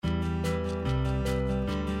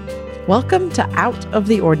Welcome to Out of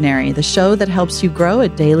the Ordinary, the show that helps you grow a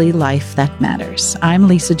daily life that matters. I'm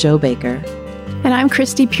Lisa Jo Baker. And I'm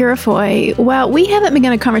Christy Purifoy. Well, we haven't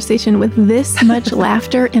begun a conversation with this much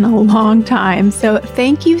laughter in a long time. So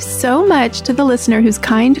thank you so much to the listener whose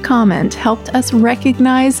kind comment helped us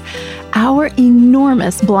recognize our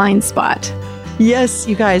enormous blind spot. Yes,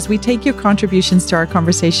 you guys, we take your contributions to our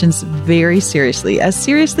conversations very seriously as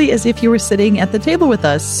if you were sitting at the table with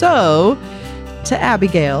us. So, to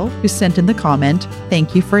Abigail, who sent in the comment,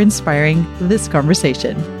 thank you for inspiring this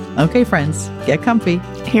conversation. Okay, friends, get comfy.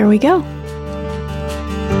 Here we go.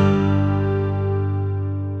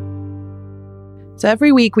 So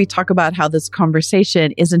every week we talk about how this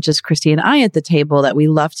conversation isn't just Christy and I at the table, that we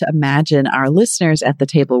love to imagine our listeners at the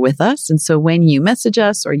table with us. And so when you message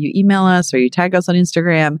us or you email us or you tag us on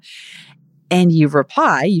Instagram and you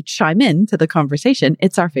reply, you chime in to the conversation,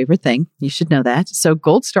 it's our favorite thing. You should know that. So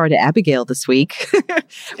gold star to Abigail this week.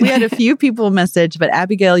 We had a few people message, but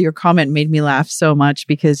Abigail, your comment made me laugh so much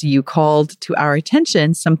because you called to our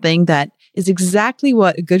attention something that is exactly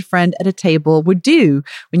what a good friend at a table would do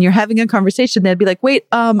when you're having a conversation. They'd be like, wait,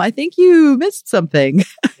 I think you missed something.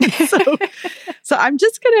 So I'm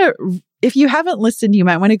just going to, if you haven't listened, you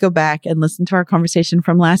might want to go back and listen to our conversation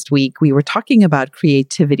from last week. We were talking about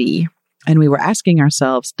creativity and we were asking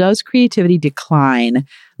ourselves, does creativity decline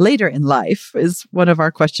later in life is one of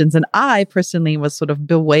our questions. And I personally was sort of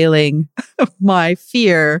bewailing my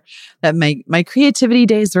fear that my creativity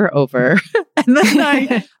days are over. And then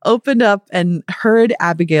I opened up and heard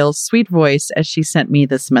Abigail's sweet voice as she sent me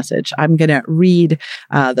this message. I'm going to read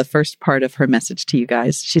the first part of her message to you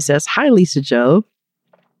guys. She says, "Hi, Lisa Jo.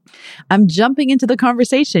 I'm jumping into the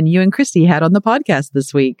conversation you and Christy had on the podcast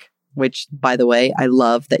this week." Which, by the way, I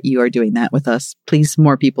love that you are doing that with us. Please,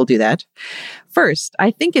 more people do that. First,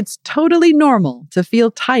 I think it's totally normal to feel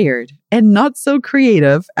tired and not so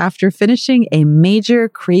creative after finishing a major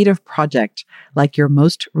creative project like your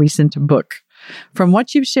most recent book. From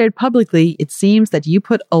what you've shared publicly, it seems that you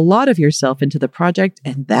put a lot of yourself into the project,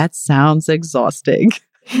 and that sounds exhausting.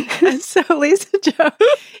 So Lisa Jo,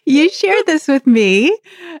 you shared this with me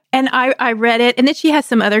and I read it, and then she has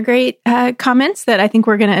some other great comments that I think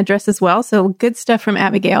we're going to address as well. So good stuff from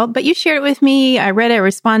Abigail, but you shared it with me. I read it,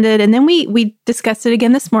 responded, and then we discussed it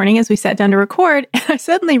again this morning as we sat down to record. And I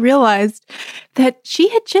suddenly realized that she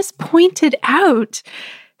had just pointed out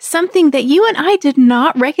something that you and I did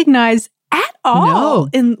not recognize at all.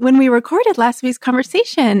 No. When we recorded last week's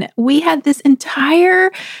conversation, we had this entire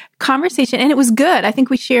conversation and it was good. I think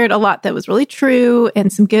we shared a lot that was really true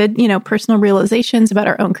and some good, personal realizations about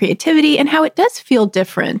our own creativity and how it does feel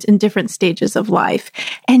different in different stages of life.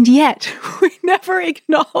 And yet we never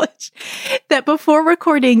acknowledged that before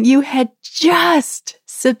recording, you had just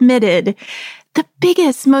submitted the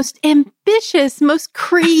biggest, most ambitious, most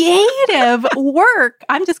creative work.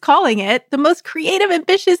 I'm just calling it the most creative,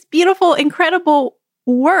 ambitious, beautiful, incredible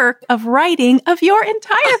work of writing of your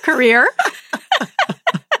entire career.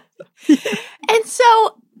 And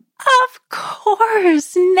so, of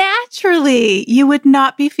course, naturally, you would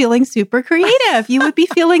not be feeling super creative. You would be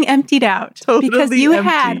feeling emptied out because you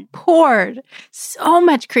had poured so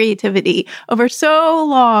much creativity over so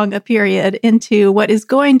long a period into what is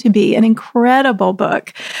going to be an incredible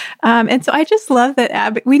book. And so I just love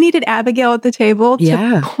that we needed Abigail at the table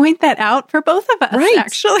to point that out for both of us,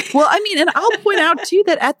 actually. Well, and I'll point out too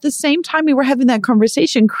that at the same time we were having that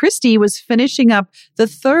conversation, Christy was finishing up the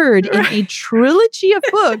third in a trilogy of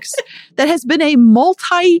books that has been a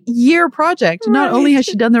multi-year project. Not only has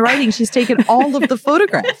she done the writing, she's taken all of the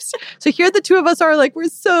photographs. So here the two of us are like, we're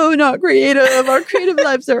so not creative. Our creative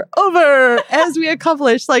lives are over as we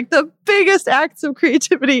accomplish like the biggest acts of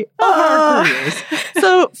creativity of our careers.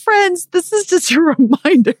 So friends, this is just a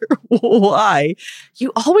reminder why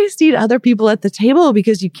you always need other people at the table,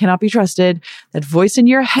 because you cannot be trusted. That voice in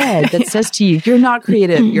your head that says to you, you're not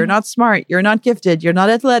creative, you're not smart, you're not gifted, you're not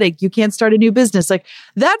athletic, you can't start a new business. Like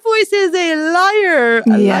that voice is a liar,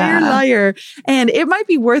 liar. And it might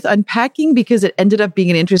be worth unpacking because it ended up being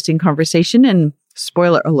an interesting conversation. And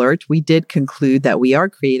spoiler alert, we did conclude that we are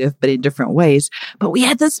creative, but in different ways. But we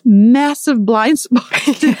had this massive blind spot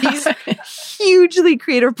to these hugely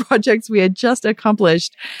creative projects we had just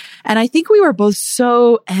accomplished. And I think we were both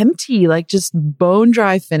so empty, like just bone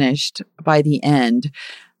dry finished by the end,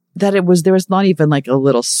 that there was not even like a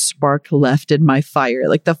little spark left in my fire.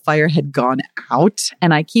 Like the fire had gone out.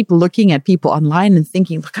 And I keep looking at people online and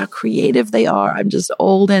thinking, look how creative they are. I'm just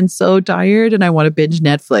old and so tired and I want to binge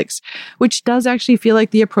Netflix, which does actually feel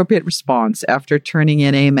like the appropriate response after turning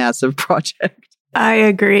in a massive project. I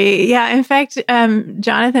agree. Yeah. In fact,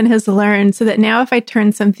 Jonathan has learned so that now if I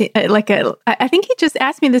turn something I think he just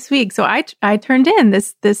asked me this week. So I turned in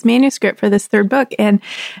this manuscript for this third book. And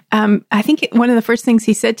I think one of the first things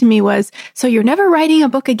he said to me was, so you're never writing a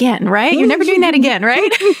book again, right? You're never doing that again,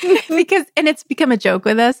 right? And it's become a joke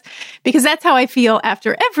with us because that's how I feel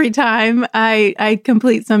after every time I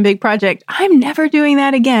complete some big project. I'm never doing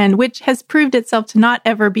that again, which has proved itself to not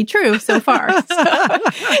ever be true so far.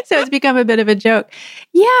 So it's become a bit of a joke.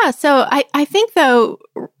 Yeah. So I think, though,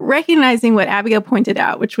 recognizing what Abigail pointed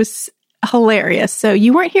out, which was hilarious. So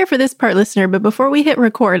you weren't here for this part, listener, but before we hit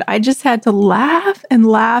record, I just had to laugh and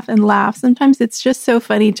laugh and laugh. Sometimes it's just so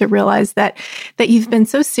funny to realize that you've been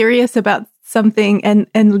so serious about something and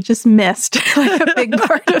just missed like a big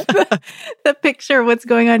part of the picture of what's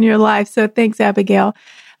going on in your life. So thanks, Abigail.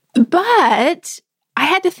 But I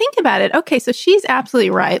had to think about it. Okay, so she's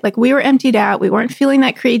absolutely right. Like we were emptied out. We weren't feeling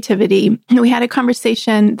that creativity. And we had a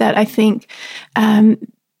conversation that I think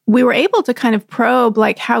we were able to kind of probe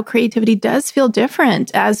like how creativity does feel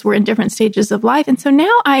different as we're in different stages of life. And so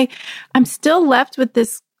now I'm still left with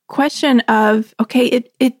this question of, okay,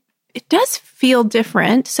 it does feel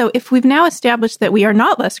different. So if we've now established that we are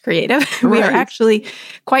not less creative, we are actually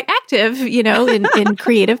quite active, in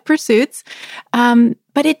creative pursuits.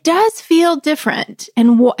 But it does feel different.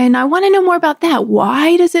 And I want to know more about that.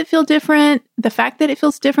 Why does it feel different? The fact that it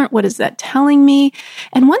feels different, what is that telling me?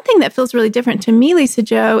 And one thing that feels really different to me, Lisa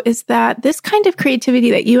Jo, is that this kind of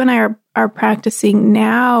creativity that you and I are practicing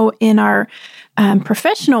now in our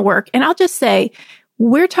professional work, and I'll just say,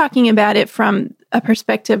 we're talking about it from a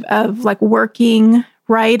perspective of like working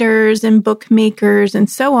writers and bookmakers and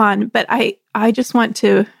so on. But I just want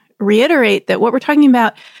to reiterate that what we're talking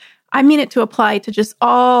about, I mean it to apply to just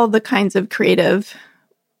all the kinds of creative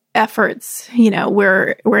efforts,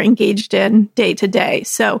 we're engaged in day to day.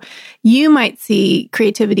 So you might see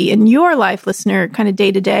creativity in your life, listener, kind of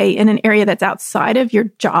day to day in an area that's outside of your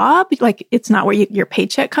job. Like it's not where your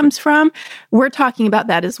paycheck comes from. We're talking about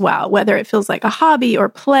that as well, whether it feels like a hobby or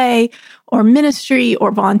play or ministry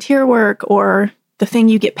or volunteer work or the thing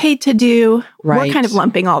you get paid to do. Right. We're kind of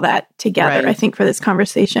lumping all that together, I think, for this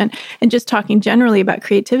conversation and just talking generally about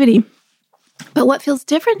creativity. But what feels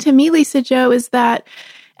different to me, Lisa Jo, is that,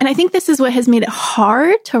 and I think this is what has made it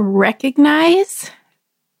hard to recognize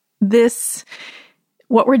this,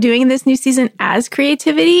 what we're doing in this new season as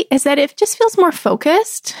creativity, is that it just feels more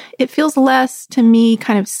focused. It feels less, to me,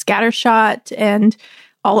 kind of scattershot and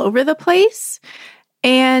all over the place.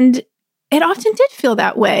 And it often did feel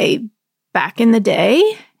that way back in the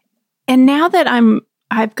day. And now that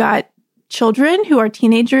I've got children who are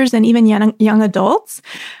teenagers and even young adults,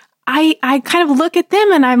 I kind of look at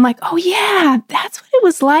them and I'm like, oh yeah, that's what it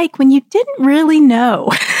was like when you didn't really know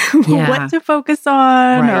what to focus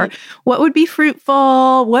on or what would be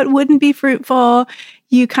fruitful, what wouldn't be fruitful.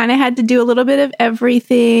 You kind of had to do a little bit of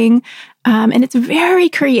everything. And it's very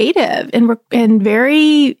creative and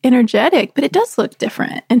very energetic, but it does look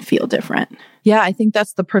different and feel different. Yeah, I think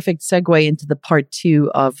that's the perfect segue into the part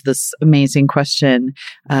 2 of this amazing question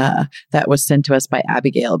that was sent to us by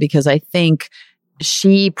Abigail, because I think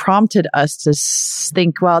she prompted us to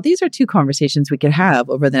think, well, these are 2 conversations we could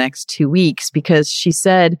have over the next 2 weeks, because she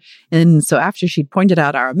said, and so after she'd pointed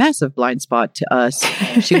out our massive blind spot to us,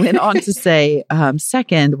 she went on to say,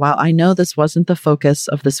 second, while I know this wasn't the focus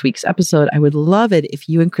of this week's episode, I would love it if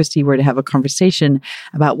you and Christy were to have a conversation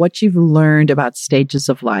about what you've learned about stages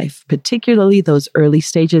of life, particularly those early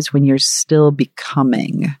stages when you're still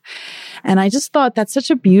becoming. And I just thought that's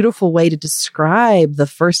such a beautiful way to describe the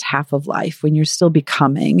first half of life when you're still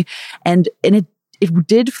becoming. And it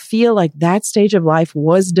did feel like that stage of life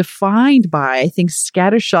was defined by, I think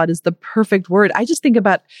scattershot is the perfect word. I just think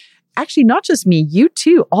about, actually, not just me, you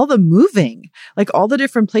too, all the moving, like all the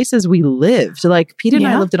different places we lived. Like Pete and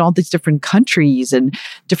I lived in all these different countries and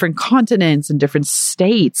different continents and different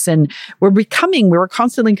states. And we were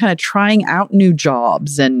constantly kind of trying out new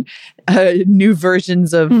jobs and new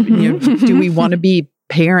versions of, do we want to be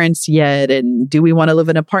parents yet? And do we want to live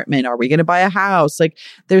in an apartment? Are we going to buy a house? Like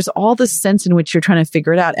there's all this sense in which you're trying to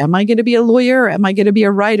figure it out. Am I going to be a lawyer? Am I going to be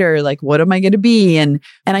a writer? Like, what am I going to be? And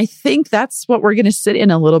I think that's what we're going to sit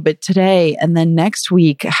in a little bit today. And then next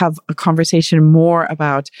week, have a conversation more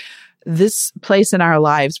about this place in our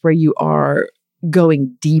lives where you are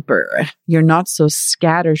going deeper. You're not so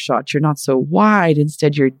scattershot. You're not so wide.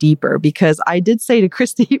 Instead, you're deeper. Because I did say to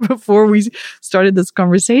Christy before we started this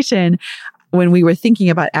conversation, when we were thinking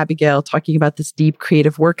about Abigail talking about this deep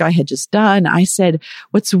creative work I had just done, I said,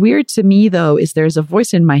 what's weird to me though, is there's a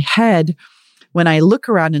voice in my head when I look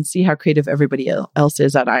around and see how creative everybody else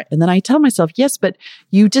is, and then I tell myself, yes, but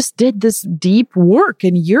you just did this deep work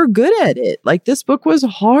and you're good at it. Like, this book was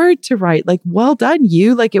hard to write. Like, well done,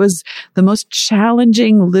 you. Like, it was the most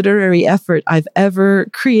challenging literary effort I've ever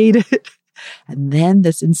created. And then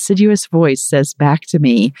this insidious voice says back to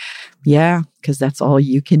me, yeah, because that's all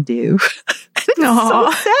you can do. It's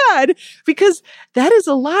so sad, because that is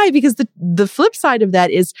a lie, because the flip side of that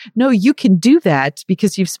is, no, you can do that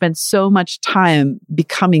because you've spent so much time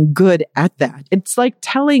becoming good at that. It's like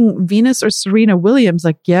telling Venus or Serena Williams,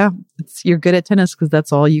 like, yeah, you're good at tennis because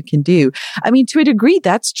that's all you can do. I mean, to a degree,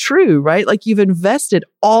 that's true, right? Like, you've invested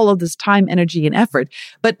all of this time, energy, and effort,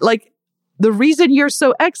 but like, the reason you're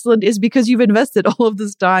so excellent is because you've invested all of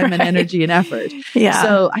this time and energy and effort. Yeah.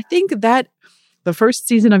 So I think that the first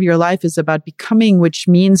season of your life is about becoming, which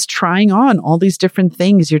means trying on all these different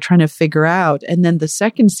things you're trying to figure out. And then the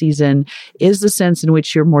second season is the sense in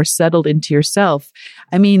which you're more settled into yourself.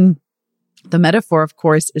 I mean, the metaphor, of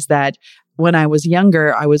course, is that when I was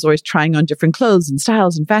younger, I was always trying on different clothes and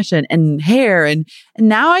styles and fashion and hair. And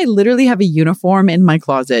now I literally have a uniform in my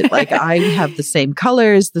closet. Like, I have the same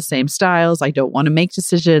colors, the same styles. I don't want to make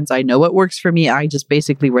decisions. I know what works for me. I just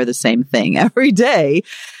basically wear the same thing every day.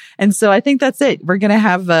 And so I think that's it. We're going to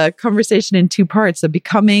have a conversation in two parts, a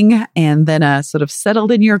becoming and then a sort of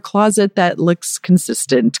settled in your closet that looks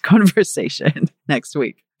consistent conversation next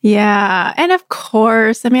week. Yeah. And of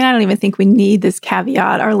course, I mean, I don't even think we need this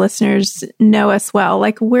caveat. Our listeners know us well.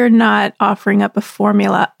 Like, we're not offering up a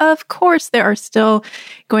formula. Of course, there are still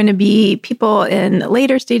going to be people in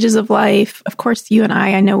later stages of life. Of course, you and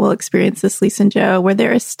I know we'll experience this, Lisa and Joe, where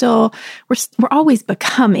there is still, we're always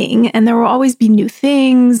becoming, and there will always be new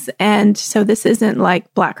things. And so this isn't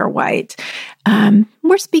like black or white.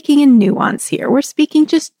 We're speaking in nuance here. We're speaking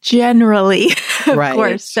just generally, of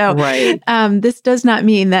course. So this does not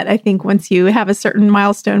mean that I think once you have a certain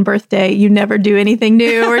milestone birthday, you never do anything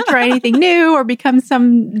new or try anything new or become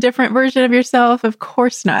some different version of yourself. Of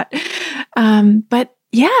course not. But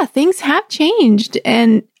yeah, things have changed.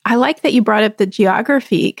 And I like that you brought up the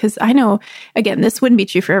geography, because I know, again, this wouldn't be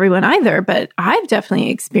true for everyone either, but I've definitely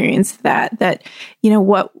experienced that, you know,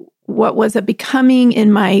 what was a becoming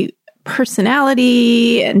in my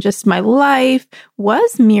personality and just my life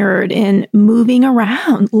was mirrored in moving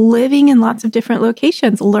around, living in lots of different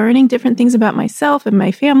locations, learning different things about myself and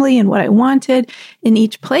my family and what I wanted in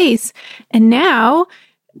each place. And now,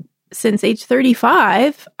 since age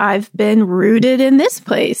 35, I've been rooted in this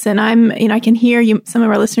place. And I can hear you, some of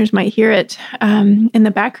our listeners might hear it in the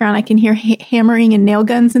background. I can hear hammering and nail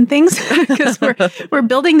guns and things because we're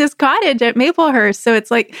building this cottage at Maplehurst. So it's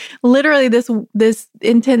like literally this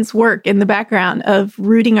intense work in the background of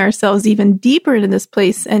rooting ourselves even deeper into this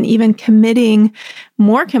place and even committing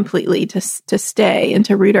more completely to stay and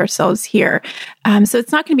to root ourselves here. So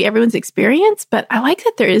it's not going to be everyone's experience, but I like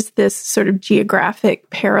that there is this sort of geographic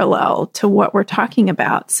parallel to what we're talking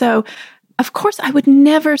about. So of course, I would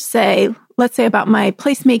never say, let's say about my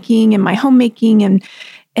placemaking and my homemaking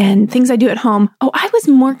and things I do at home, oh, I was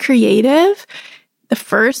more creative the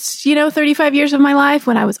first, 35 years of my life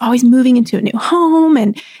when I was always moving into a new home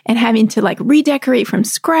and having to like redecorate from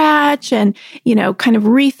scratch and, kind of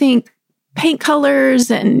rethink paint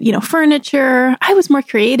colors and, furniture. I was more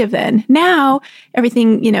creative then. Now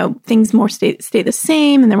everything, things more stay the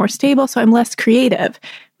same and they're more stable. So I'm less creative.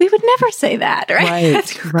 We would never say that, right?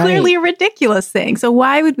 That's clearly a ridiculous thing. So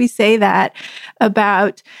why would we say that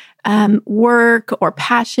about work or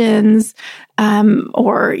passions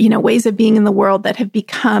or, ways of being in the world that have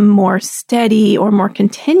become more steady or more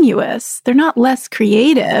continuous? They're not less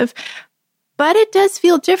creative, but it does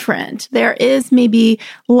feel different. There is maybe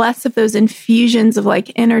less of those infusions of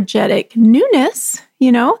like energetic newness,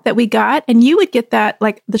 that we got. And you would get that,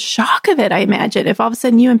 like the shock of it, I imagine, if all of a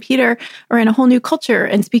sudden you and Peter are in a whole new culture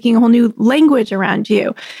and speaking a whole new language around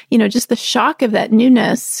you, just the shock of that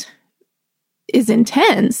newness is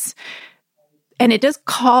intense. And it does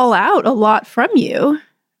call out a lot from you.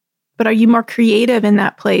 But are you more creative in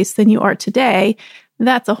that place than you are today?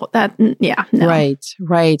 No. Right.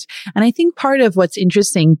 And I think part of what's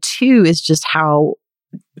interesting too is just how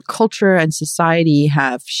culture and society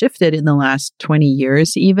have shifted in the last 20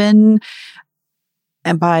 years even.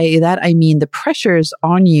 And by that, I mean the pressures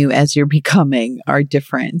on you as you're becoming are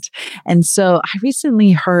different. And so I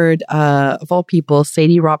recently heard, of all people,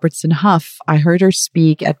 Sadie Robertson Huff. I heard her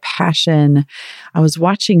speak at Passion. I was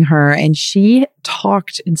watching her and she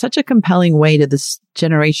talked in such a compelling way to this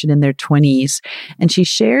generation in their 20s. And she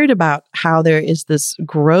shared about how there is this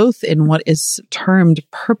growth in what is termed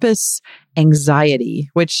purpose anxiety,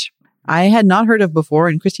 which I had not heard of before.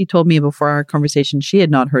 And Christy told me before our conversation, she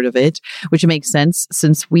had not heard of it, which makes sense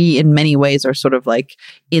since we in many ways are sort of like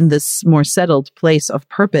in this more settled place of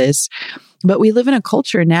purpose. But we live in a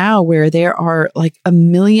culture now where there are like a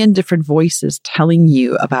million different voices telling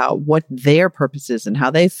you about what their purpose is and how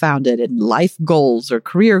they found it, and life goals or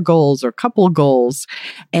career goals or couple goals.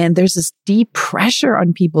 And there's this deep pressure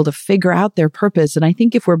on people to figure out their purpose. And I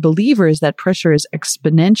think if we're believers, that pressure is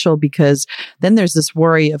exponential, because then there's this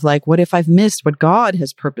worry of like, what if I've missed what God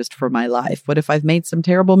has purposed for my life? What if I've made some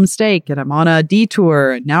terrible mistake and I'm on a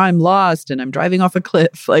detour and now I'm lost and I'm driving off a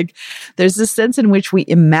cliff? Like, there's this sense in which we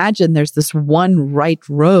imagine there's this one right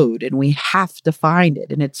road and we have to find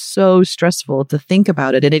it. And it's so stressful to think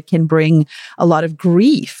about it. And it can bring a lot of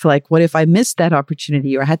grief. Like, what if I missed that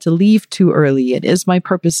opportunity, or I had to leave too early? And is my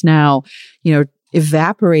purpose now,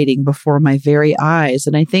 evaporating before my very eyes?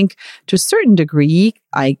 And I think to a certain degree,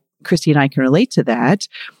 Christy and I can relate to that.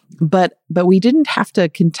 But we didn't have to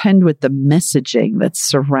contend with the messaging that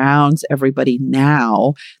surrounds everybody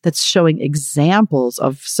now, that's showing examples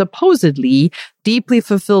of supposedly deeply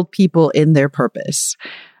fulfilled people in their purpose.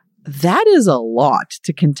 That is a lot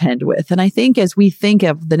to contend with. And I think as we think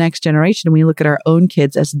of the next generation, we look at our own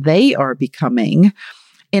kids as they are becoming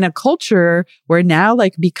in a culture where now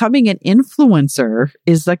like becoming an influencer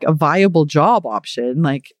is like a viable job option.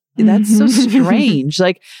 Like, that's so strange.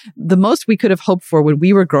 Like, the most we could have hoped for when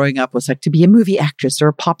we were growing up was like to be a movie actress or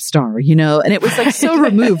a pop star, and it was like so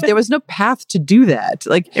removed. There was no path to do that.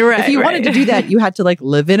 Like, if you wanted to do that, you had to like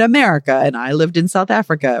live in America, and I lived in South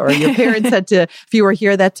Africa, or your parents had to, if you were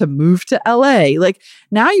here, that to move to LA. Like,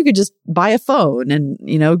 now you could just buy a phone and,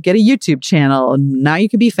 get a YouTube channel, and now you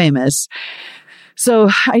could be famous. So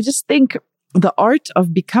I just think the art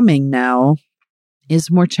of becoming now is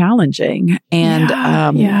more challenging. And,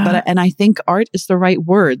 and I think art is the right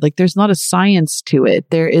word. Like, there's not a science to it.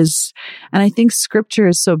 There is, and I think scripture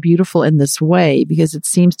is so beautiful in this way because it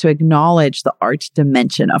seems to acknowledge the art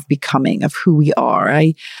dimension of becoming, of who we are.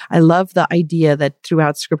 I love the idea that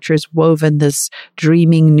throughout scripture is woven this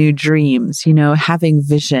dreaming new dreams, having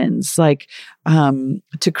visions, like,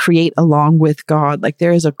 to create along with God. Like,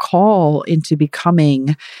 there is a call into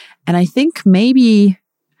becoming. And I think maybe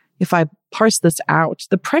if I parse this out,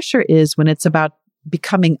 the pressure is when it's about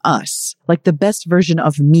becoming us, like the best version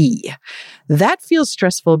of me. That feels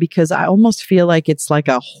stressful because I almost feel like it's like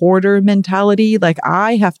a hoarder mentality. Like,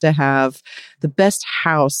 I have to have the best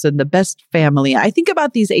house and the best family. I think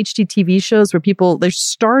about these HGTV shows where their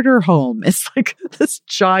starter home is like this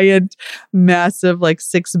giant, massive, like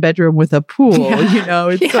 6-bedroom with a pool,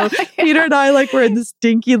 So Peter and I, like, were in this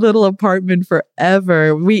dinky little apartment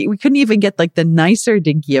forever. We couldn't even get like the nicer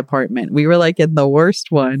dinky apartment. We were like in the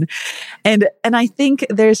worst one. And I think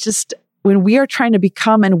there's just, when we are trying to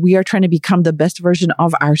become and we are trying to become the best version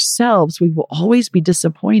of ourselves, we will always be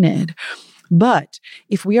disappointed. But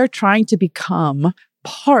if we are trying to become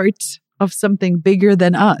part of something bigger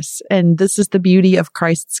than us, and this is the beauty of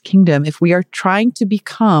Christ's kingdom, if we are trying to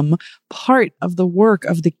become part of the work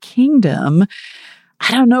of the kingdom,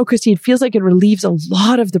 I don't know, Christy, it feels like it relieves a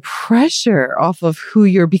lot of the pressure off of who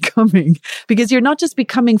you're becoming, because you're not just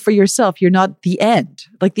becoming for yourself. You're not the end.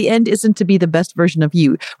 Like, the end isn't to be the best version of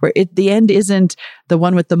you, the end isn't the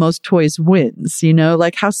one with the most toys wins,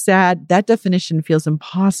 like, how sad. That definition feels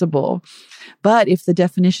impossible. But if the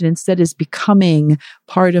definition instead is becoming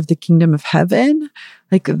part of the kingdom of heaven,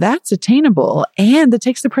 like, that's attainable, and it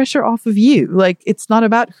takes the pressure off of you. Like, it's not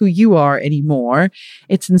about who you are anymore.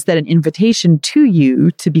 It's instead an invitation to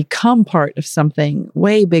you to become part of something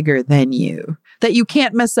way bigger than you that you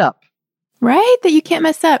can't mess up. Right? That you can't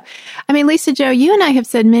mess up. I mean, Lisa-Jo, you and I have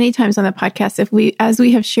said many times on the podcast, as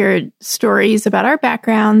we have shared stories about our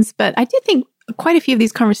backgrounds, but I do think quite a few of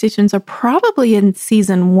these conversations are probably in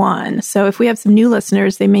season 1. So if we have some new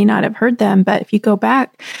listeners, they may not have heard them, but if you go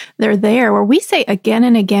back, they're there, where we say again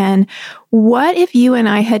and again, what if you and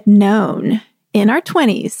I had known in our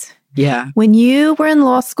 20s, when you were in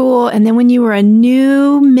law school, and then when you were a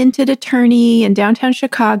new minted attorney in downtown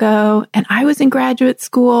Chicago, and I was in graduate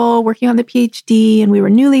school working on the PhD, and we were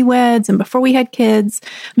newlyweds, and before we had kids.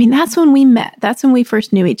 I mean, that's when we met. That's when we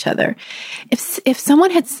first knew each other. If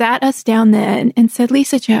someone had sat us down then and said,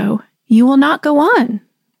 Lisa-Jo, you will not go on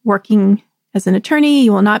working as an attorney,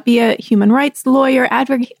 you will not be a human rights lawyer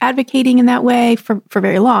advocating in that way for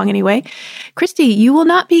very long anyway. Christy, you will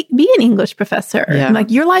not be an English professor. Yeah.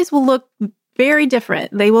 Like, your lives will look very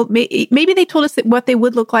different. They will, maybe they told us what they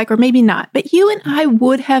would look like, or maybe not. But you and I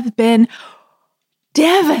would have been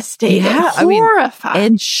devastated, horrified.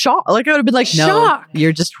 And shocked. Like, I would have been like, no,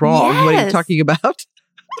 you're just wrong. Yes. What are you talking about?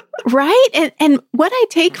 Right. And what I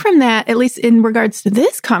take from that, at least in regards to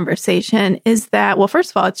this conversation, is that, well,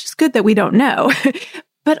 first of all, it's just good that we don't know,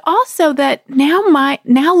 but also that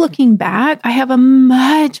now looking back, I have a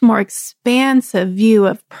much more expansive view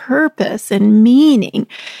of purpose and meaning,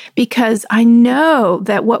 because I know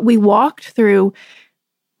that what we walked through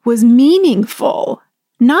was meaningful.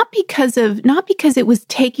 Not because it was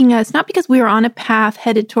taking us, not because we were on a path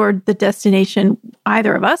headed toward the destination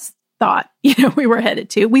either of us thought, we were headed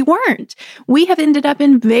to. We weren't. We have ended up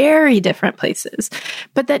in very different places.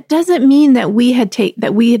 But that doesn't mean that we had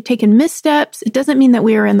taken missteps. It doesn't mean that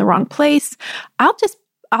we were in the wrong place. I'll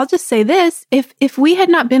just say this, if we had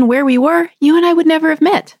not been where we were, you and I would never have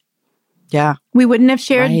met. Yeah. We wouldn't have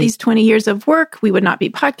shared these 20 years of work. We would not be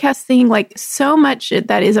podcasting. Like, so much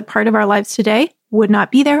that is a part of our lives today would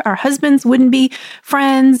not be there. Our husbands wouldn't be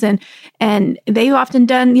friends, and they've often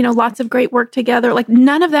done, lots of great work together. Like,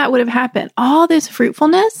 none of that would have happened. All this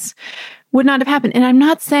fruitfulness would not have happened. And I'm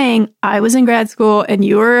not saying I was in grad school and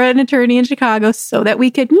you were an attorney in Chicago so that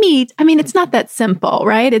we could meet. I mean, it's not that simple,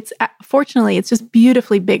 right? Fortunately, it's just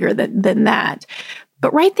beautifully bigger than that.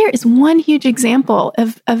 But right there is one huge example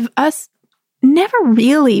of us never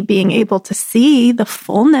really being able to see the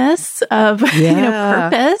fullness of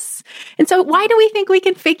purpose. And so why do we think we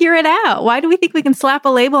can figure it out? Why do we think we can slap a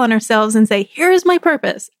label on ourselves and say, here's my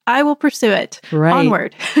purpose, I will pursue it. Right.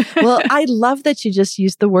 Onward. Well, I love that you just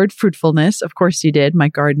used the word fruitfulness. Of course you did, my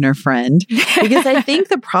gardener friend, because I think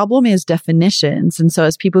the problem is definitions. And so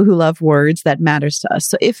as people who love words, that matters to us.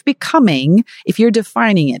 So if you're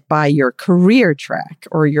defining it by your career track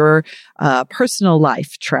or your personal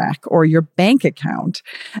life track or your bank account,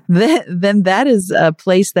 then that is a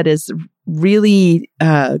place that is really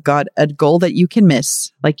got a goal that you can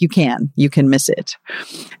miss. Like you can miss it,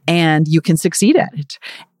 and you can succeed at it.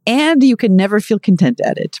 And you can never feel content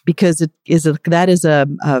at it, because that is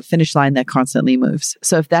a finish line that constantly moves.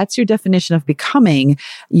 So if that's your definition of becoming,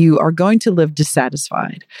 you are going to live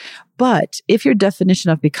dissatisfied. But if your definition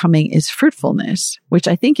of becoming is fruitfulness, which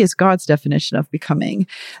I think is God's definition of becoming,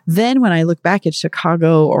 then when I look back at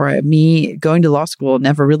Chicago or at me going to law school,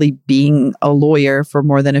 never really being a lawyer for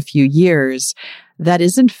more than a few years, that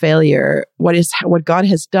isn't failure. What God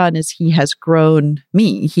has done is He has grown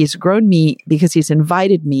me. He's grown me because He's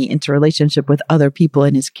invited me into relationship with other people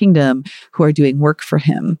in His kingdom who are doing work for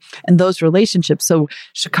Him. And those relationships, so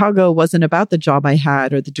Chicago wasn't about the job I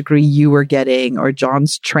had or the degree you were getting or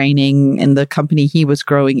John's training in the company he was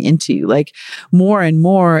growing into. Like, more and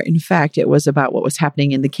more, in fact, it was about what was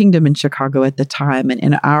happening in the kingdom in Chicago at the time and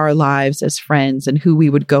in our lives as friends and who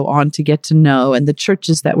we would go on to get to know and the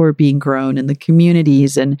churches that were being grown and the communities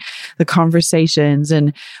and the conversations.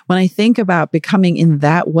 And when I think about becoming in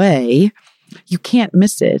that way, you can't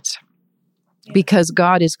miss it, because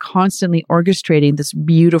God is constantly orchestrating this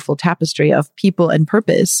beautiful tapestry of people and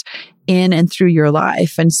purpose in and through your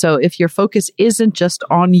life. And so if your focus isn't just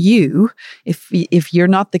on you, if you're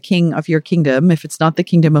not the king of your kingdom, if it's not the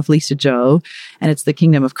kingdom of Lisa Joe and it's the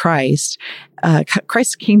kingdom of Christ,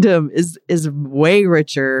 Christ's kingdom is way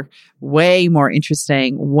richer, way more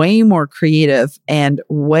interesting, way more creative, and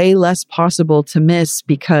way less possible to miss,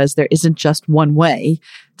 because there isn't just one way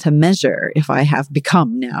to measure if I have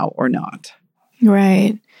become now or not.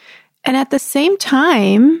 Right. And at the same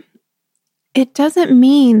time, it doesn't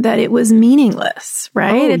mean that it was meaningless,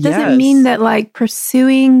 right? It doesn't mean that like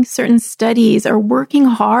pursuing certain studies or working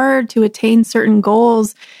hard to attain certain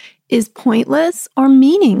goals is pointless or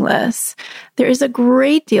meaningless. There is a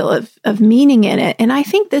great deal of meaning in it. And I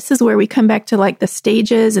think this is where we come back to like the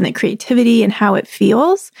stages and the creativity and how it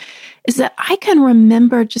feels, is that I can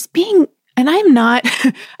remember just being, and I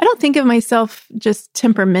don't think of myself just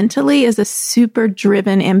temperamentally as a super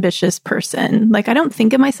driven, ambitious person. Like, I don't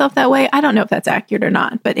think of myself that way. I don't know if that's accurate or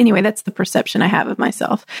not. But anyway, that's the perception I have of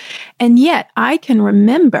myself. And yet I can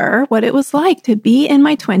remember what it was like to be in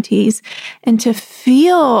my 20s and to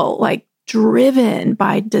feel like driven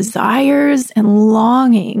by desires and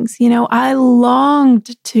longings. I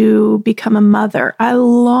longed to become a mother. I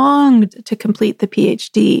longed to complete the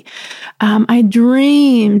PhD. I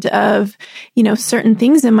dreamed of, certain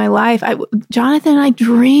things in my life. Jonathan and I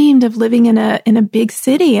dreamed of living in a big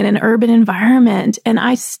city, in an urban environment. And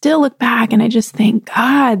I still look back and I just thank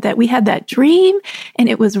God that we had that dream and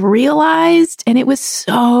it was realized, and it was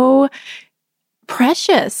so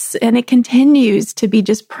precious, and it continues to be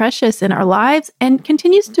just precious in our lives and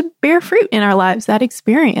continues to bear fruit in our lives. That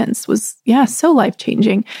experience was, so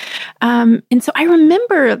life-changing. And so I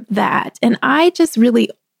remember that, and I just really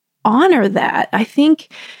honor that. I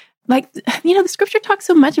think, the scripture talks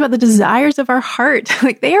so much about the desires of our heart.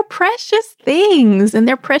 Like, they are precious things and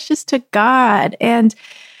they're precious to God. And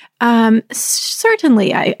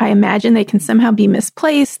Certainly, I imagine they can somehow be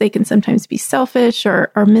misplaced. They can sometimes be selfish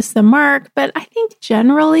or miss the mark. But I think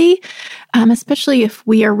generally, especially if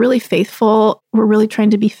we are really faithful, we're really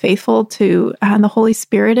trying to be faithful to the Holy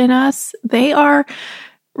Spirit in us. They are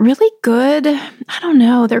really good. I don't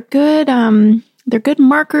know. They're good. They're good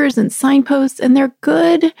markers and signposts, and they're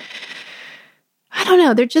good. I don't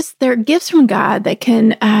know. They're gifts from God that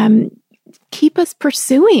can keep us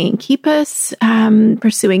pursuing God,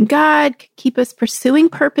 keep us pursuing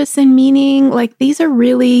purpose and meaning. Like, these are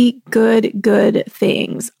really good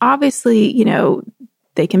things. Obviously,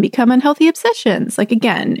 they can become unhealthy obsessions. Like,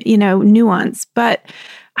 again, nuance. But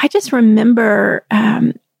I just remember,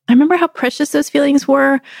 I remember how precious those feelings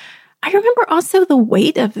were. I remember also the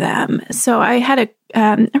weight of them. So I had a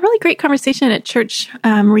really great conversation at church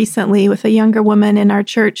recently with a younger woman in our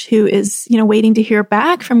church who is, waiting to hear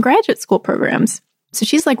back from graduate school programs. So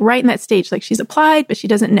she's like right in that stage, like she's applied, but she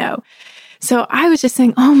doesn't know. So I was just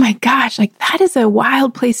saying, oh my gosh, like that is a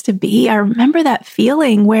wild place to be. I remember that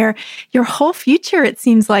feeling where your whole future, it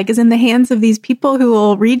seems like, is in the hands of these people who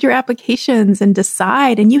will read your applications and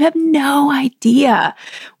decide, and you have no idea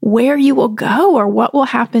where you will go or what will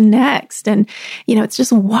happen next. And, it's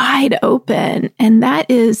just wide open. And that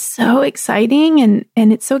is so exciting.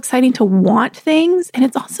 And it's so exciting to want things. And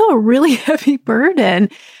it's also a really heavy burden.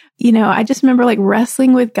 I just remember like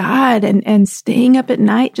wrestling with God and staying up at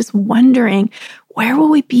night, just wondering, where will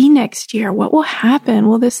we be next year? What will happen?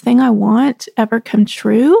 Will this thing I want ever come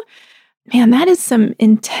true? Man, that is some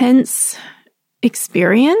intense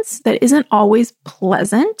experience that isn't always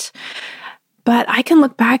pleasant. But I can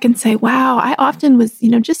look back and say, wow, I often was,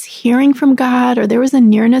 just hearing from God, or there was a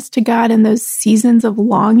nearness to God in those seasons of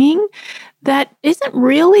longing that isn't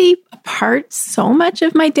really a part so much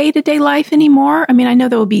of my day-to-day life anymore. I mean, I know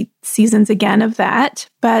there will be seasons again of that,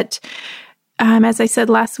 but as I said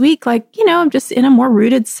last week, like, I'm just in a more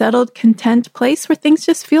rooted, settled, content place where things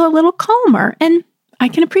just feel a little calmer, and I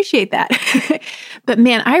can appreciate that. But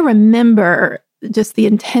man, I remember just the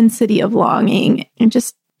intensity of longing and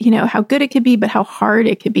just, how good it could be, but how hard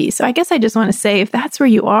it could be. So I guess I just want to say, if that's where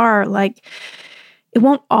you are, like, it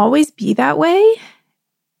won't always be that way,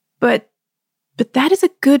 but that is a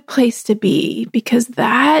good place to be, because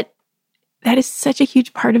that is such a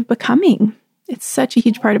huge part of becoming. It's such a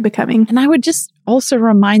huge part of becoming. And I would just also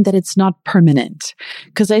remind that it's not permanent,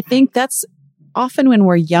 because I think that's often when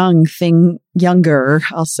we're younger,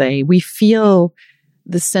 I'll say, we feel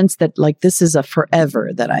the sense that like, this is a forever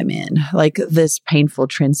that I'm in, like this painful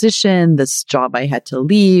transition, this job I had to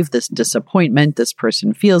leave, this disappointment this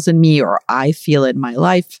person feels in me, or I feel in my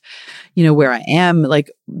life, where I am.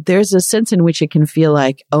 Like, there's a sense in which it can feel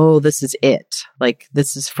like, oh, this is it. Like,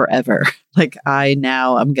 this is forever. Like,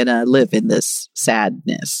 I'm going to live in this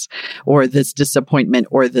sadness or this disappointment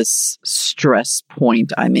or this stress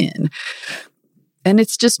point I'm in. And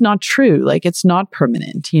it's just not true. Like, it's not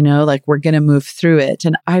permanent, like we're going to move through it.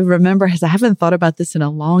 And I remember, I haven't thought about this in a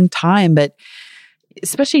long time, but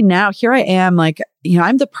especially now, here I am, like,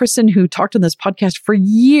 I'm the person who talked on this podcast for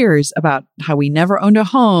years about how we never owned a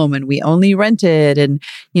home and we only rented. And,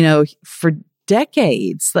 for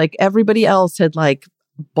decades, like everybody else had like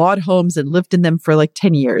bought homes and lived in them for like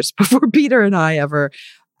 10 years before Peter and I ever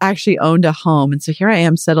actually owned a home. And so here I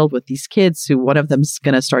am settled with these kids who one of them's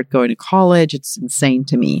going to start going to college. It's insane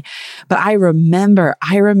to me. But I remember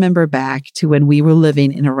back to when we were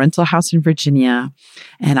living in a rental house in Virginia,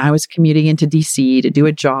 and I was commuting into DC to do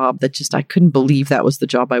a job that just, I couldn't believe that was the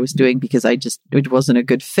job I was doing, because it wasn't a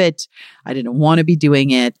good fit. I didn't want to be doing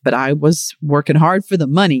it, but I was working hard for the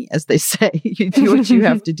money, as they say. You do what you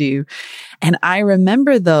have to do. And I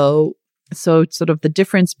remember though, so sort of the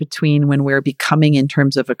difference between when we're becoming in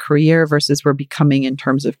terms of a career versus we're becoming in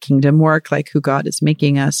terms of kingdom work, like who God is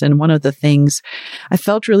making us. And one of the things I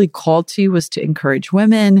felt really called to was to encourage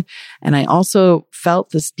women. And I also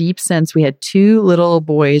felt this deep sense. We had 2 little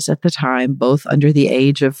boys at the time, both under the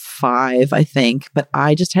age of 5, I think. But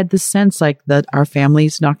I just had this sense like that our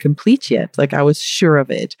family's not complete yet. Like, I was sure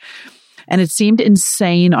of it. And it seemed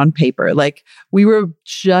insane on paper. Like, we were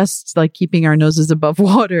just like keeping our noses above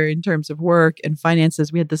water in terms of work and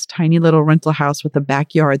finances. We had this tiny little rental house with a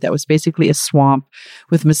backyard that was basically a swamp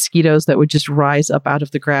with mosquitoes that would just rise up out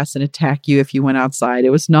of the grass and attack you if you went outside.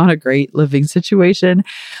 It was not a great living situation.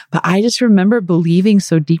 But I just remember believing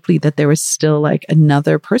so deeply that there was still like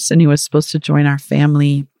another person who was supposed to join our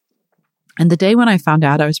family. And the day when I found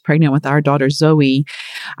out I was pregnant with our daughter, Zoe,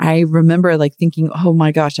 I remember like thinking, oh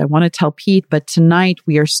my gosh, I want to tell Pete, but tonight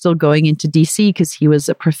we are still going into DC because he was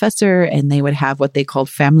a professor and they would have what they called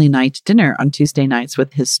family night dinner on Tuesday nights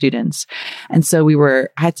with his students. And so I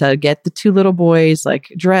had to get the 2 little boys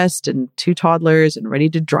like dressed and 2 toddlers and ready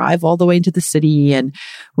to drive all the way into the city, and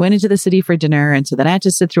went into the city for dinner. And so then I had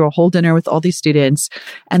to sit through a whole dinner with all these students.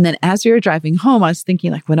 And then as we were driving home, I was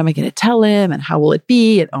thinking like, when am I going to tell him and how will it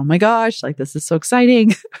be? And oh my gosh, like this is so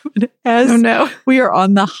exciting. We are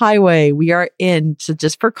on the highway. We are so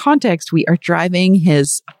just for context, we are driving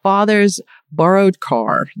his father's borrowed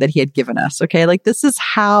car that he had given us. Okay. Like this is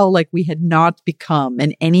how like we had not become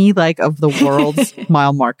in any like of the world's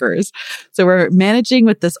mile markers. So we're managing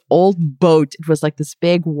with this old boat. It was like this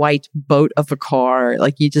big white boat of a car.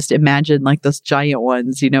 Like you just imagine like those giant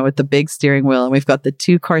ones, with the big steering wheel. And we've got the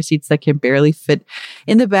 2 car seats that can barely fit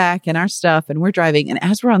in the back and our stuff. And we're driving. And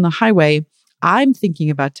as we're on the highway, I'm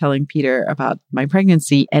thinking about telling Peter about my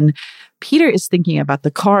pregnancy, and Peter is thinking about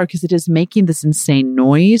the car because it is making this insane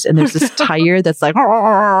noise. And there's this tire that's like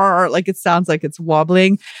it sounds like it's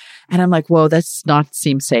wobbling. And I'm like, whoa, that's not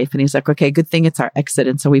seem safe. And he's like, okay, good thing it's our exit.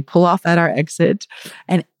 And so we pull off at our exit.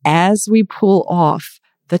 And as we pull off,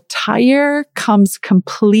 the tire comes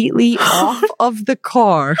completely off of the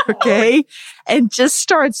car, okay? And just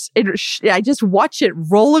starts, I just watch it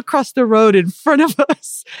roll across the road in front of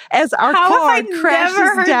us as our car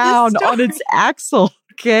crashes down on its axle.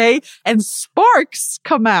 Okay. And sparks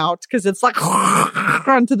come out because it's like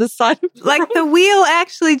onto the side. Like the wheel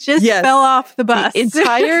actually just fell off the bus.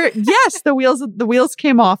 The wheels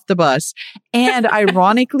came off the bus. And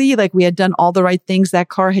ironically, like we had done all the right things. That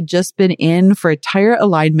car had just been in for a tire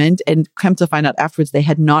alignment, and come to find out afterwards, they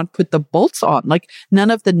had not put the bolts on. Like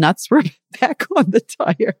none of the nuts were back on the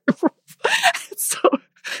tire. So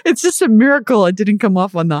it's just a miracle it didn't come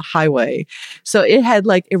off on the highway. So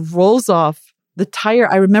it rolls off. The tire,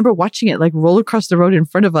 I remember watching it like roll across the road in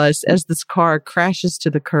front of us as this car crashes to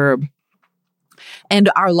the curb. And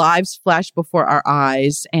our lives flash before our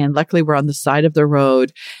eyes. And luckily we're on the side of the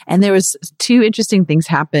road. And there was 2 interesting things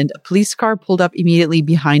happened. A police car pulled up immediately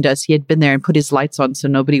behind us. He had been there and put his lights on so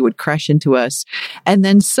nobody would crash into us. And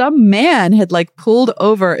then some man had like pulled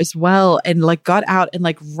over as well and like got out and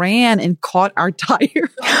like ran and caught our tire.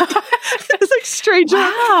 It was like stranger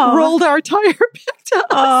rolled our tire back to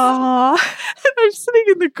us. And I'm sitting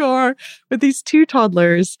in the car with these 2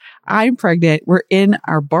 toddlers. I'm pregnant. We're in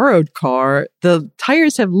our borrowed car. The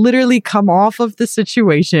tires have literally come off of the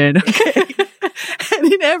situation. Okay.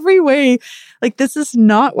 And in every way, like this is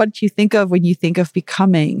not what you think of when you think of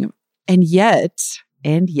becoming. And yet,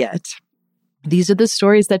 these are the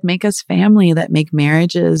stories that make us family, that make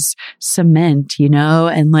marriages cement,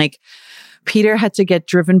 and like, Peter had to get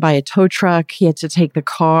driven by a tow truck. He had to take the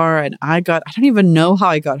car, and I don't even know how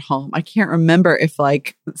I got home. I can't remember if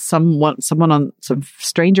like some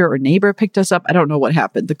stranger or neighbor picked us up. I don't know what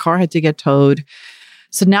happened. The car had to get towed.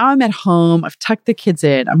 So now I'm at home. I've tucked the kids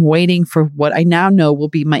in. I'm waiting for what I now know will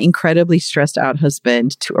be my incredibly stressed out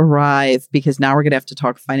husband to arrive, because now we're going to have to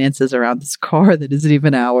talk finances around this car that isn't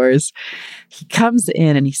even ours. He comes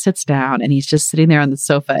in and he sits down and he's just sitting there on the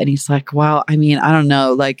sofa and he's like, well, I mean, I don't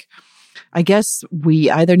know, like, I guess we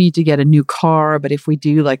either need to get a new car, but if we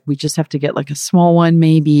do, like, we just have to get like a small one,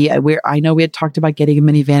 maybe. I know we had talked about getting a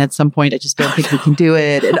minivan at some point. I just don't think we can do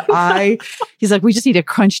it. And he's like, we just need to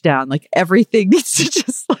crunch down. Like everything needs to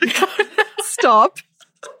just like stop.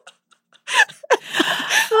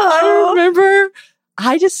 I remember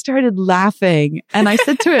I just started laughing and I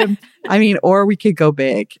said to him, I mean, or we could go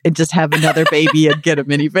big and just have another baby and get a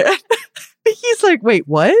minivan. He's like, wait,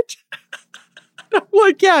 what? I'm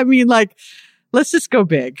like, yeah, I mean, like, let's just go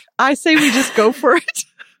big. I say we just go for it.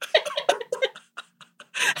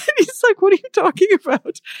 And he's like, what are you talking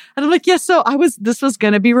about? And I'm like, yeah, so this was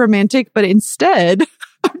going to be romantic, but instead,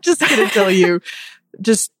 I'm just going to tell you,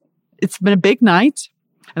 it's been a big night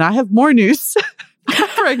and I have more news. I'm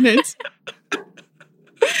pregnant.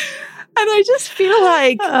 And I just feel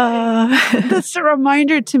like that's a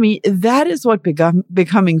reminder to me, that is what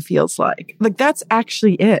becoming feels like. Like, that's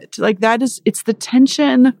actually it. Like, it's the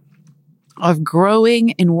tension of growing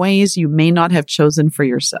in ways you may not have chosen for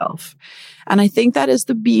yourself. And I think that is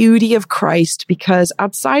the beauty of Christ, because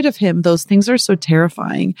outside of him, those things are so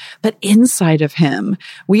terrifying. But inside of him,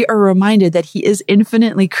 we are reminded that he is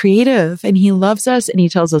infinitely creative and he loves us. And he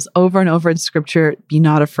tells us over and over in scripture, be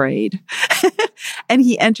not afraid. And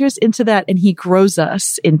he enters into that and he grows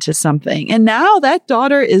us into something. And now that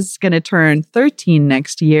daughter is going to turn 13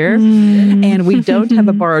 next year. And we don't have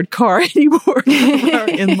a borrowed car anymore from our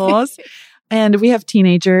in-laws. And we have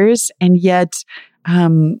teenagers. And yet,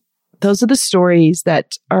 those are the stories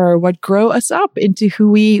that are what grow us up into who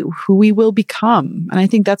we will become. And I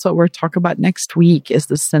think that's what we're talking about next week, is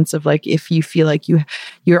the sense of like, if you feel like you're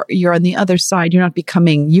on the other side, you're not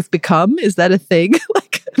becoming, you've become. Is that a thing?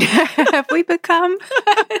 Like, have we become?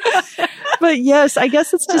 But yes, I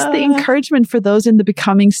guess it's just the encouragement for those in the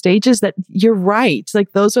becoming stages that you're right.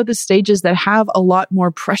 Like those are the stages that have a lot more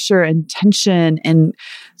pressure and tension and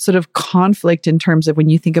sort of conflict in terms of when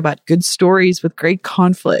you think about good stories with great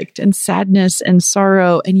conflict and sadness and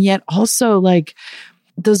sorrow, and yet also like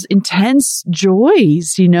those intense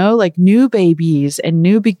joys, you know, like new babies and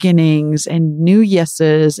new beginnings and new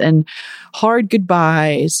yeses and hard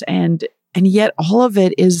goodbyes. And yet all of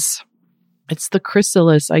it is, it's the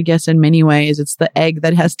chrysalis, I guess, in many ways. It's the egg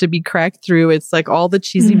that has to be cracked through. It's like all the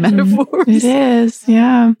cheesy metaphors. It is,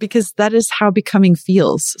 yeah. Because that is how becoming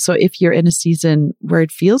feels. So if you're in a season where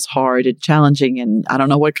it feels hard and challenging and I don't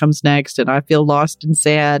know what comes next and I feel lost and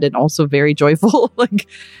sad and also very joyful, like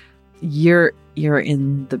you're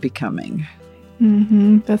in the becoming.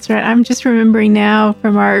 That's right. I'm just remembering now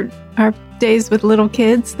from our days with little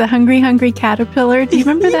kids, The Hungry, Hungry Caterpillar. Do you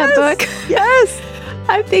remember that book? Yes.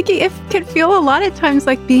 I'm thinking it can feel a lot of times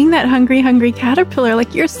like being that hungry, hungry caterpillar,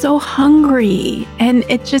 like you're so hungry and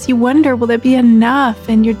it just, you wonder, will there be enough?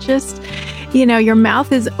 And you're just, you know, your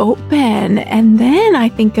mouth is open. And then I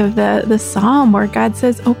think of the Psalm where God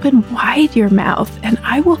says, open wide your mouth and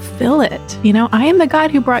I will fill it. You know, I am the God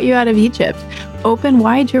who brought you out of Egypt. Open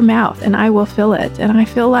wide your mouth and I will fill it. And I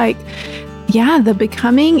feel like, yeah, the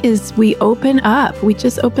becoming is we open up. We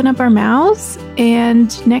just open up our mouths.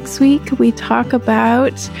 And next week we talk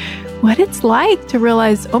about what it's like to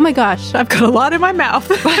realize, oh my gosh, I've got a lot in my mouth.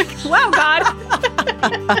 Like, wow, God.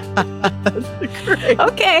 That's great.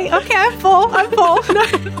 Okay, I'm full.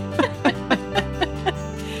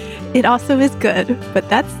 It also is good, but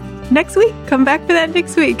that's next week. Come back for that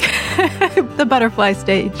next week. The butterfly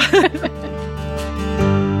stage.